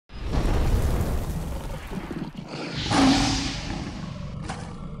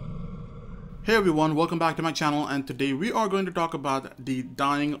Hey everyone, welcome back to my channel, and today we are going to talk about the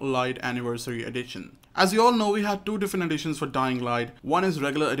Dying Light Anniversary Edition. As you all know, we had two different editions for Dying Light. One is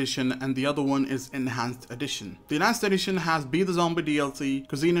regular edition and the other one is enhanced edition. The enhanced edition has Be the Zombie DLC,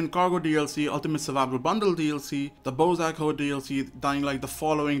 Cuisine and Cargo DLC, Ultimate Survival Bundle DLC, the Bozak Horde DLC, Dying Light the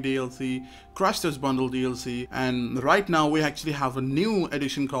Following DLC, Crash Test Bundle DLC, and right now we actually have a new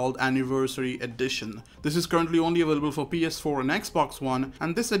edition called Anniversary Edition. This is currently only available for PS4 and Xbox One,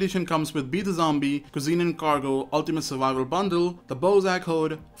 and this edition comes with Be the Zombie, Cuisine and Cargo, Ultimate Survival Bundle, the Bozak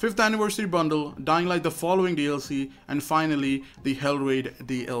Horde, 5th Anniversary Bundle, Dying Light the Following DLC, and finally the Hell Raid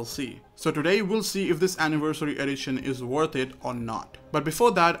DLC. So today we'll see if this Anniversary Edition is worth it or not. But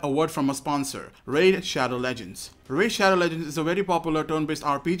before that, a word from a sponsor, Raid Shadow Legends. Raid Shadow Legends is a very popular turn-based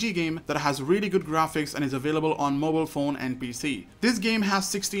RPG game that has really good graphics and is available on mobile phone and PC. This game has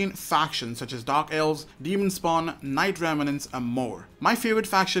 16 factions such as Dark Elves, Demon Spawn, Night Revenants, and more. My favorite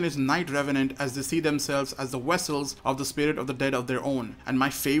faction is Night Revenant, as they see themselves as the vessels of the spirit of the dead of their own. And my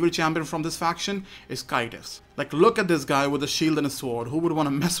favorite champion from this faction is Kytus. Like, look at this guy with a shield and a sword. Who would want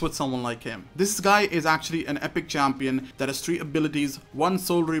to mess with someone like him? This guy is actually an epic champion that has 3 abilities. One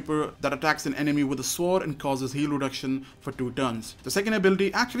Soul Reaper that attacks an enemy with a sword and causes heal reduction for 2 turns. The second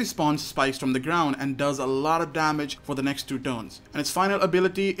ability actually spawns spikes from the ground and does a lot of damage for the next 2 turns. And its final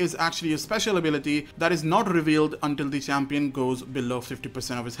ability is actually a special ability that is not revealed until the champion goes below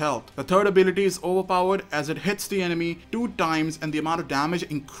 50% of his health. The third ability is overpowered as it hits the enemy 2 times and the amount of damage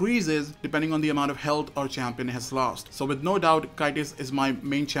increases depending on the amount of health our champion has lost. So with no doubt, Kytus is my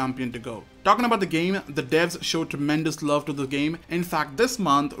main champion to go. Talking about the game, the devs showed tremendous love to the game. In fact, this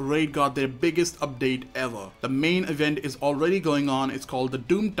month, Raid got their biggest update ever. The main event is already going on. It's called the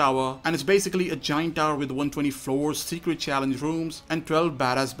Doom Tower, and it's basically a giant tower with 120 floors, secret challenge rooms, and 12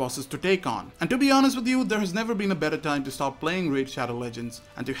 badass bosses to take on. And to be honest with you, there has never been a better time to start playing Raid Shadow Legends.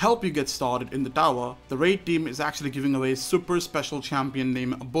 And to help you get started in the tower, the Raid team is actually giving away a super special champion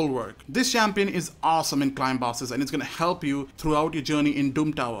named Bulwark. This champion is awesome in climb bosses, and it's gonna help you throughout your journey in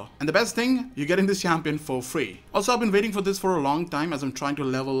Doom Tower. And the best thing, you're getting this champion for free. Also, I've been waiting for this for a long time as I'm trying to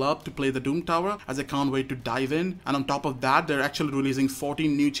level up to play the Doom Tower, as I can't wait to dive in. And on top of that, they're actually releasing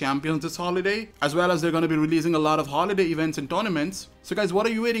 14 new champions this holiday, as well as they're going to be releasing a lot of holiday events and tournaments. So guys, what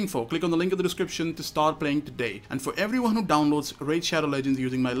are you waiting for? Click on the link in the description to start playing today. And for everyone who downloads Raid Shadow Legends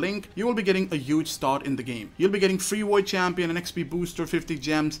using my link, you will be getting a huge start in the game. You'll be getting free Void Champion, an XP booster, 50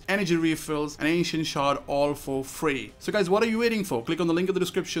 gems, energy refills, an Ancient Shard, all for free. So guys, what are you waiting for? Click on the link in the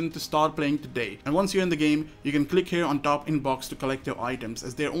description to start playing today. And once you're in the game, you can click here on top inbox to collect your items,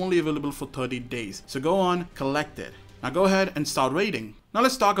 as they're only available for 30 days. So go on, collect it. Now go ahead and start raiding. Now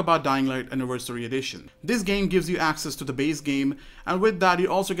let's talk about Dying Light Anniversary Edition. This game gives you access to the base game, and with that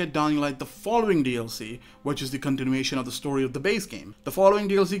you also get Dying Light the Following DLC, which is the continuation of the story of the base game. The Following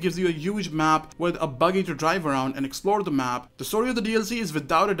DLC gives you a huge map with a buggy to drive around and explore the map. The story of the DLC is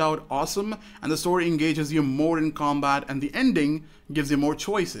without a doubt awesome, and the story engages you more in combat, and the ending gives you more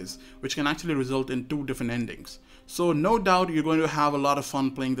choices, which can actually result in 2 different endings. So no doubt you're going to have a lot of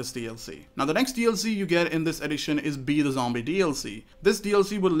fun playing this DLC. Now the next DLC you get in this edition is Be the Zombie DLC. This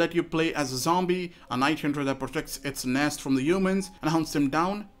DLC will let you play as a zombie, a night hunter that protects its nest from the humans and hunts them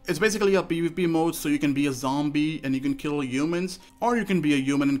down. It's basically a PvP mode, so you can be a zombie and you can kill humans, or you can be a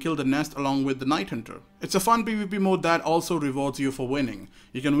human and kill the nest along with the night hunter. It's a fun PvP mode that also rewards you for winning.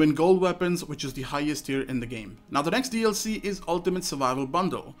 You can win gold weapons, which is the highest tier in the game. Now the next DLC is Ultimate Survival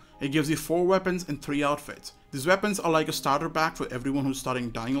Bundle. It gives you 4 weapons and 3 outfits. These weapons are like a starter pack for everyone who's starting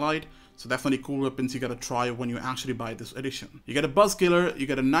Dying Light, so definitely cool weapons you gotta try when you actually buy this edition. You get a Buzzkiller, you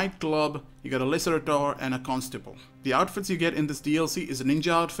get a Nightclub, you get a Lisserator, and a Constable. The outfits you get in this DLC is a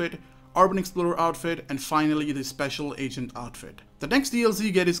Ninja outfit, Urban Explorer outfit, and finally the Special Agent outfit. The next DLC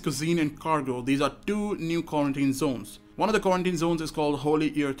you get is Cuisine and Cargo. These are 2 new quarantine zones. One of the quarantine zones is called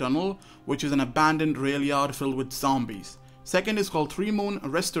Holy Ear Tunnel, which is an abandoned rail yard filled with zombies. Second is called 3 Moon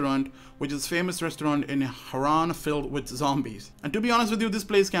Restaurant, which is a famous restaurant in Haran filled with zombies. And to be honest with you, this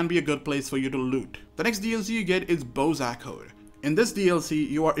place can be a good place for you to loot. The next DLC you get is Bozak Horde. In this DLC,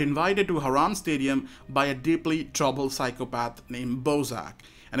 you are invited to Haran Stadium by a deeply troubled psychopath named Bozak.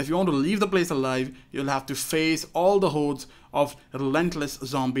 And if you want to leave the place alive, you'll have to face all the hordes of relentless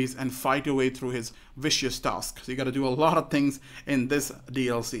zombies and fight your way through his vicious tasks. So you gotta do a lot of things in this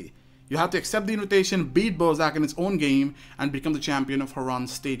DLC. You have to accept the invitation, beat Bozak in its own game, and become the champion of Haran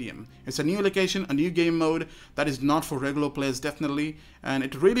Stadium. It's a new location, a new game mode that is not for regular players definitely, and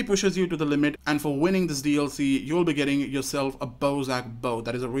it really pushes you to the limit. And for winning this DLC, you'll be getting yourself a Bozak bow.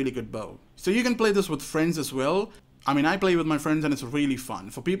 That is a really good bow. So you can play this with friends as well. I mean, I play with my friends and it's really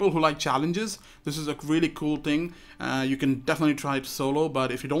fun. For people who like challenges, this is a really cool thing. You can definitely try it solo,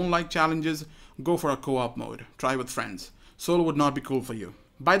 but if you don't like challenges, go for a co-op mode. Try with friends. Solo would not be cool for you.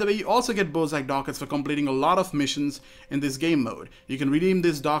 By the way, you also get Bozak dockets for completing a lot of missions in this game mode. You can redeem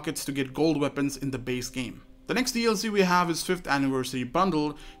these dockets to get gold weapons in the base game. The next DLC we have is 5th Anniversary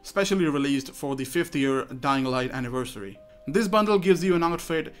Bundle, specially released for the 5th year Dying Light anniversary. This bundle gives you an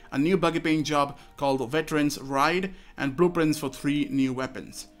outfit, a new buggy paint job called Veteran's Ride, and blueprints for 3 new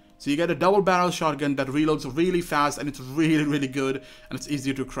weapons. So you get a double barrel shotgun that reloads really fast and it's really good and it's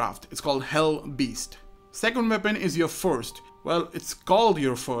easy to craft. It's called Hell Beast. Second weapon is your first. Well, it's called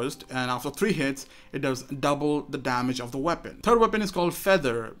your first, and after 3 hits, it does double the damage of the weapon. Third weapon is called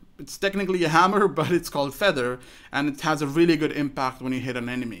Feather. It's technically a hammer, but it's called Feather, and it has a really good impact when you hit an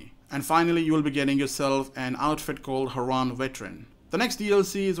enemy. And finally, you will be getting yourself an outfit called Haran Veteran. The next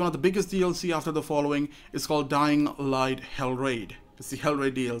DLC is one of the biggest DLC after the following. It's called Dying Light Hell Raid. It's the Hell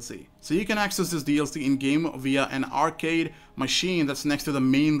Raid DLC. So you can access this DLC in-game via an arcade machine that's next to the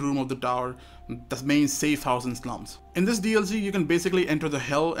main room of the tower, the main safe house in slums. In this DLC, you can basically enter the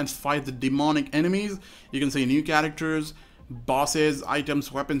hell and fight the demonic enemies. You can see new characters, bosses,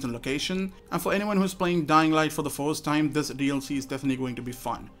 items, weapons, and location. And for anyone who's playing Dying Light for the first time, this DLC is definitely going to be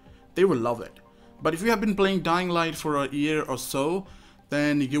fun. They will love it. But if you have been playing Dying Light for a year or so,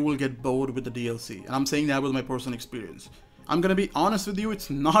 then you will get bored with the DLC. And I'm saying that with my personal experience. I'm gonna be honest with you, it's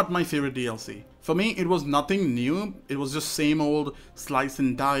not my favorite DLC. For me, it was nothing new. It was just same old slice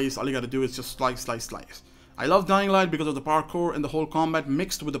and dice. All you gotta do is just slice. I love Dying Light because of the parkour and the whole combat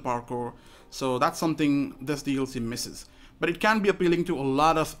mixed with the parkour. So that's something this DLC misses. But it can be appealing to a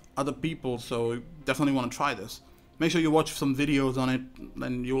lot of other people, so you definitely want to try this. Make sure you watch some videos on it,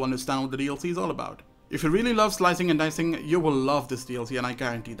 and you'll understand what the DLC is all about. If you really love slicing and dicing, you will love this DLC, and I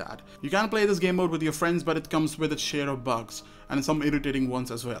guarantee that. You can play this game mode with your friends, but it comes with its share of bugs, and some irritating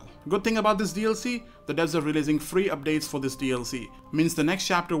ones as well. Good thing about this DLC, the devs are releasing free updates for this DLC. Means the next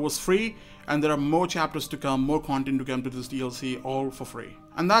chapter was free, and there are more chapters to come, more content to come to this DLC, all for free.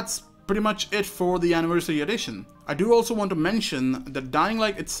 And that's pretty much it for the Anniversary Edition. I do also want to mention that Dying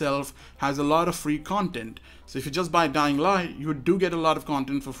Light itself has a lot of free content. So if you just buy Dying Light, you do get a lot of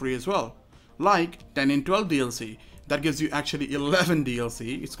content for free as well. Like 10 in 12 DLC. That gives you actually 11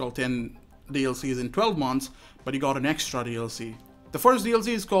 DLC. It's called 10 DLCs in 12 months, but you got an extra DLC. The first DLC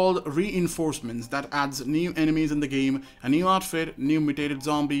is called Reinforcements, that adds new enemies in the game, a new outfit, new mutated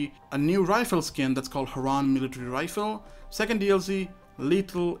zombie, a new rifle skin that's called Haran Military Rifle. Second DLC,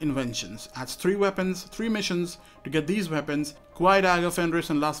 Lethal Inventions, adds 3 weapons, 3 missions to get these weapons, Kuai Dagger, Fenris,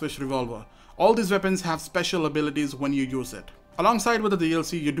 and Last Wish Revolver. All these weapons have special abilities when you use it. Alongside with the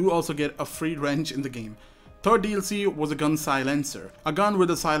DLC, you do also get a free wrench in the game. Third DLC was a gun silencer. A gun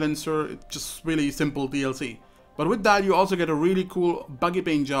with a silencer, it's just really simple DLC. But with that, you also get a really cool buggy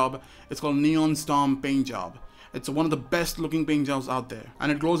paint job. It's called Neon Storm Paint Job. It's one of the best looking paint jobs out there.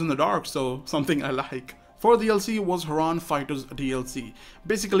 And it glows in the dark, so something I like. Fourth DLC was Haran Fighters DLC.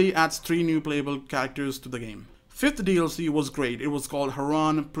 Basically adds 3 new playable characters to the game. Fifth DLC was great. It was called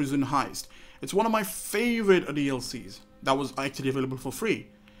Haran Prison Heist. It's one of my favorite DLCs that was actually available for free.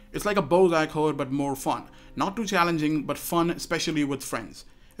 It's like a Bozak Horde but more fun. Not too challenging, but fun, especially with friends.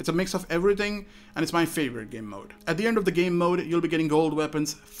 It's a mix of everything, and it's my favorite game mode. At the end of the game mode, you'll be getting gold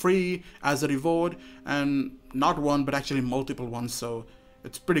weapons free as a reward, and not one, but actually multiple ones, so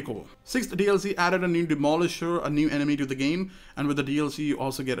it's pretty cool. Sixth DLC added a new Demolisher, a new enemy to the game, and with the DLC you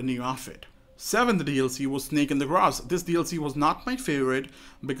also get a new outfit. Seventh DLC was Snake in the Grass. This DLC was not my favorite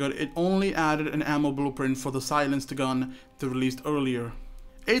because it only added an ammo blueprint for the silenced gun they released earlier.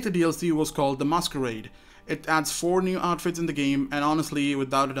 Eighth DLC was called The Masquerade. It adds 4 new outfits in the game, and honestly,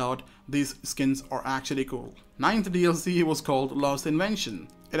 without a doubt, these skins are actually cool. Ninth DLC was called Lost Invention.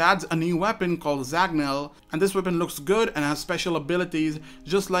 It adds a new weapon called Zagnel, and this weapon looks good and has special abilities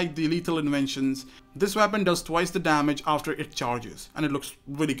just like the Lethal Inventions. This weapon does twice the damage after it charges, and it looks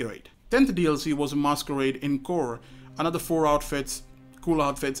really great. 10th DLC was Masquerade in Core, another 4 outfits, cool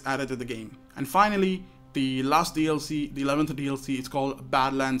outfits added to the game. And finally, the last DLC, the 11th DLC, is called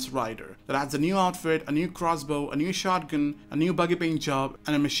Badlands Rider. That adds a new outfit, a new crossbow, a new shotgun, a new buggy paint job,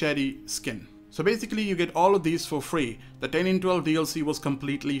 and a machete skin. So basically you get all of these for free. The 10 in 12 DLC was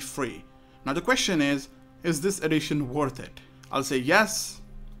completely free. Now the question is this edition worth it? I'll say yes,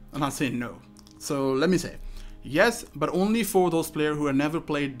 and I'll say no. So let me say, yes, but only for those players who have never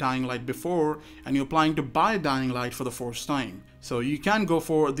played Dying Light before and you're planning to buy Dying Light for the first time. So you can go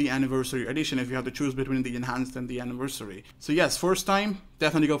for the anniversary edition if you have to choose between the enhanced and the anniversary. So yes, first time,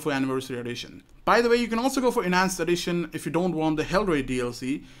 definitely go for anniversary edition. By the way, you can also go for enhanced edition if you don't want the Hellraid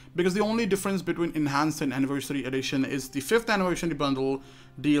DLC, because the only difference between enhanced and anniversary edition is the 5th anniversary bundle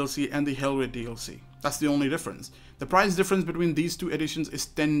DLC and the Hellraid DLC. That's the only difference. The price difference between these two editions is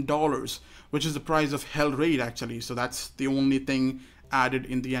 $10, which is the price of Hellraid actually. So that's the only thing added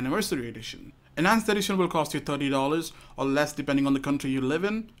in the anniversary edition. Enhanced edition will cost you $30 or less depending on the country you live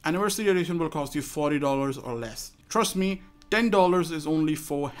in. Anniversary edition will cost you $40 or less. Trust me, $10 is only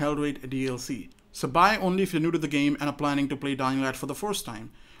for Hellraid DLC. So buy only if you're new to the game and are planning to play Dying Light for the first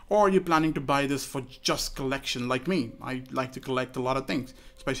time. Or you're planning to buy this for just collection like me. I like to collect a lot of things,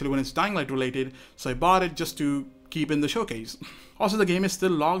 especially when it's Dying Light related. So I bought it just to keep in the showcase. Also, the game is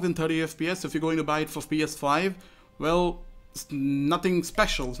still logged in 30 FPS. So if you're going to buy it for PS5, well, it's nothing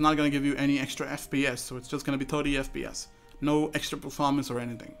special. It's not going to give you any extra FPS. So it's just going to be 30 FPS. No extra performance or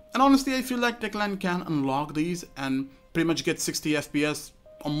anything. And honestly, I feel like Techland can unlock these and pretty much get 60 FPS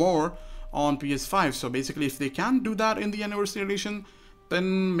or more on PS5. So basically, if they can do that in the anniversary edition,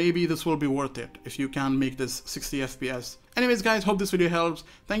 then maybe this will be worth it if you can make this 60 FPS. Anyways guys, hope this video helps.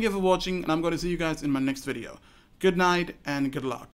 Thank you for watching and I'm going to see you guys in my next video. Good night and good luck.